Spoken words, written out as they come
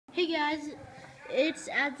guys, it's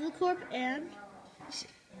Adzelcorp and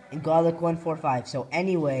Garlic145. So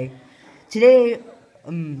anyway, today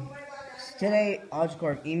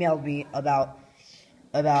Adzelcorp emailed me about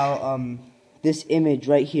this image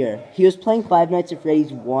right here. He was playing Five Nights at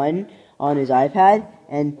Freddy's 1 on his iPad,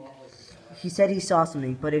 and he said he saw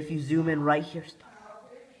something. But if you zoom in right here,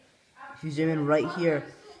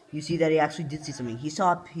 you see that he actually did see something. He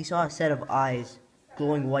saw a set of eyes,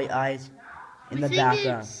 glowing white eyes, in the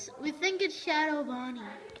background. We think it's Shadow Bonnie.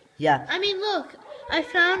 Yeah. I mean, look, I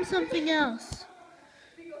found something else.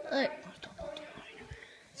 Look.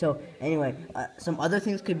 So anyway, some other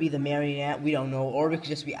things could be the marionette. We don't know, or we could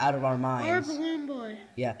just be out of our minds. Or Balloon Boy.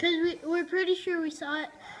 Yeah. Because we're pretty sure we saw it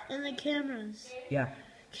in the cameras. Yeah.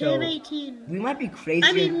 KM18. We might be crazy.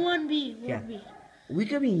 I mean 1B. 1B. Yeah. We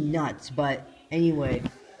could be nuts, but anyway.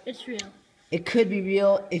 It's real. It could be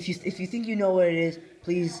real. If you think you know what it is,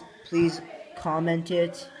 please comment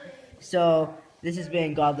it. So this has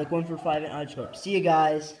been Garlic145 and Adzelcorp. See you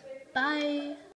guys. Bye.